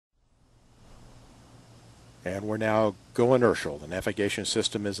And we're now go inertial. The navigation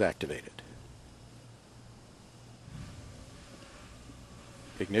system is activated.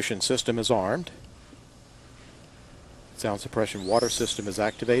 Ignition system is armed. Sound suppression water system is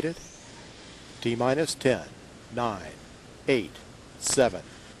activated. T-minus 10, 9, 8, 7,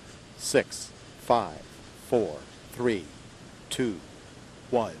 6, 5, 4, 3, 2,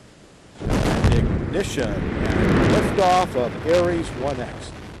 1. Ignition and liftoff of Ares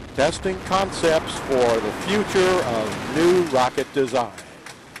 1X. Testing concepts for the future of new rocket design.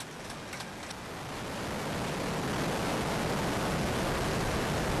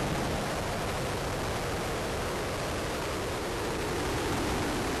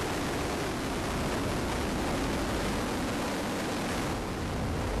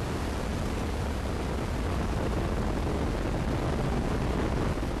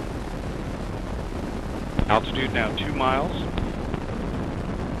 Altitude now 2 miles.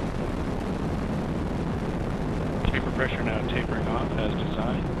 Chamber pressure now tapering off as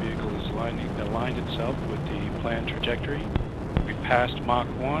designed. The vehicle is aligned itself with the planned trajectory. We passed Mach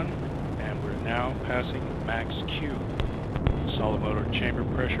 1 and we're now passing max Q. Solid motor chamber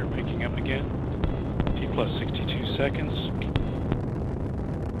pressure picking up again. T plus 62 seconds.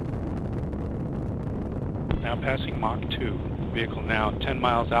 Now passing Mach 2. Vehicle now 10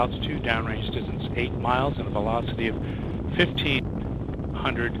 miles altitude, downrange distance 8 miles, and a velocity of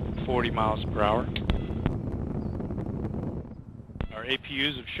 1,540 miles per hour. Our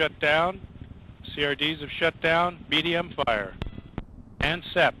APUs have shut down, CRDs have shut down, BDM fire. And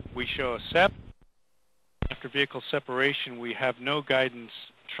SEP. We show a SEP. After vehicle separation, we have no guidance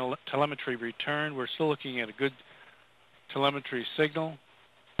telemetry return. We're still looking at a good telemetry signal.